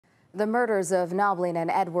The murders of Noblin and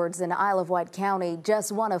Edwards in Isle of Wight County,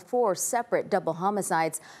 just one of 4 separate double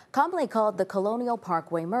homicides, commonly called the Colonial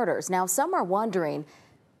Parkway murders. Now, some are wondering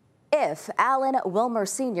if Alan Wilmer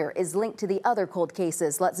Sr. is linked to the other cold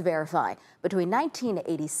cases. Let's verify. Between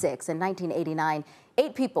 1986 and 1989,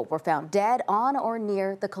 8 people were found dead on or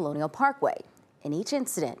near the Colonial Parkway. In each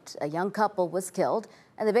incident, a young couple was killed,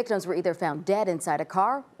 and the victims were either found dead inside a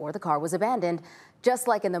car or the car was abandoned, just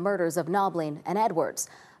like in the murders of Noblin and Edwards.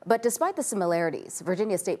 But despite the similarities,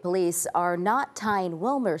 Virginia State Police are not tying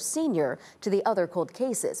Wilmer Sr. to the other cold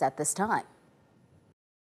cases at this time.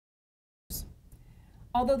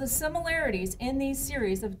 Although the similarities in these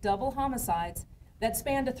series of double homicides that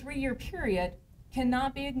spanned a 3-year period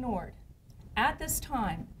cannot be ignored, at this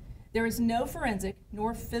time, there is no forensic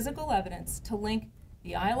nor physical evidence to link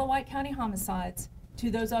the Isle of Wight County homicides to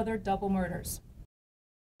those other double murders.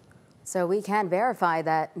 So we can verify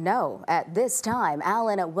that no, at this time,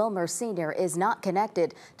 Alan Wilmer Sr. is not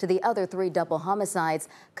connected to the other 3 double homicides,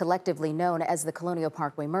 collectively known as the Colonial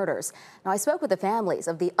Parkway murders. Now, I spoke with the families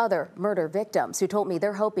of the other murder victims who told me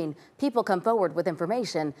they're hoping people come forward with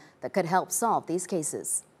information that could help solve these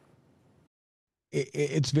cases.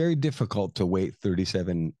 It's very difficult to wait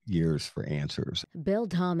 37 years for answers. Bill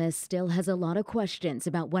Thomas still has a lot of questions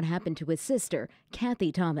about what happened to his sister,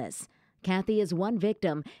 Kathy Thomas. Kathy is one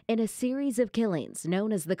victim in a series of killings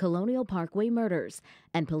known as the Colonial Parkway murders,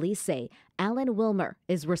 and police say Alan Wilmer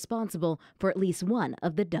is responsible for at least one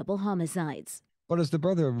of the double homicides. But as the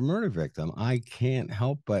brother of a murder victim, I can't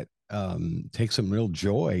help but take some real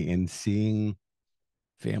joy in seeing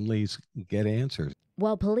families get answers.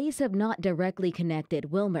 While police have not directly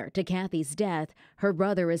connected Wilmer to Kathy's death, her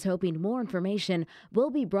brother is hoping more information will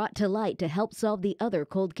be brought to light to help solve the other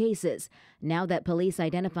cold cases, now that police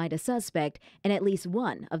identified a suspect in at least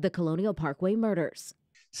one of the Colonial Parkway murders.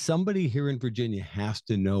 Somebody here in Virginia has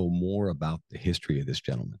to know more about the history of this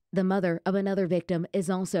gentleman. The mother of another victim is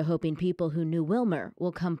also hoping people who knew Wilmer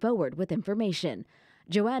will come forward with information.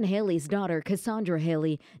 Joanne Haley's daughter, Cassandra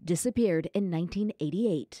Haley, disappeared in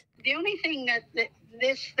 1988. The only thing that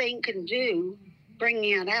this thing can do,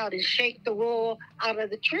 bringing it out, is shake the wool out of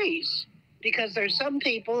the trees. Because there's some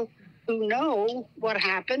people who know what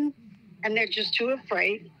happened, and they're just too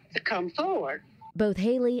afraid to come forward. Both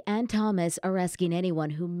Haley and Thomas are asking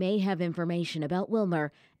anyone who may have information about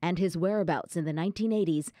Wilmer and his whereabouts in the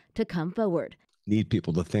 1980s to come forward. Need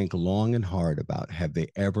people to think long and hard about, have they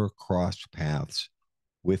ever crossed paths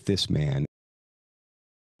with this man?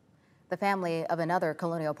 The family of another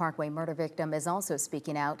Colonial Parkway murder victim is also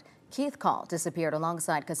speaking out. Keith Call disappeared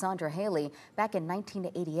alongside Cassandra Haley back in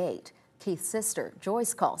 1988. Keith's sister,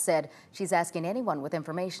 Joyce Call, said she's asking anyone with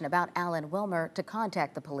information about Alan Wilmer to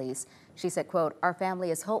contact the police. She said, quote, "Our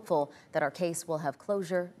family is hopeful that our case will have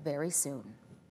closure very soon."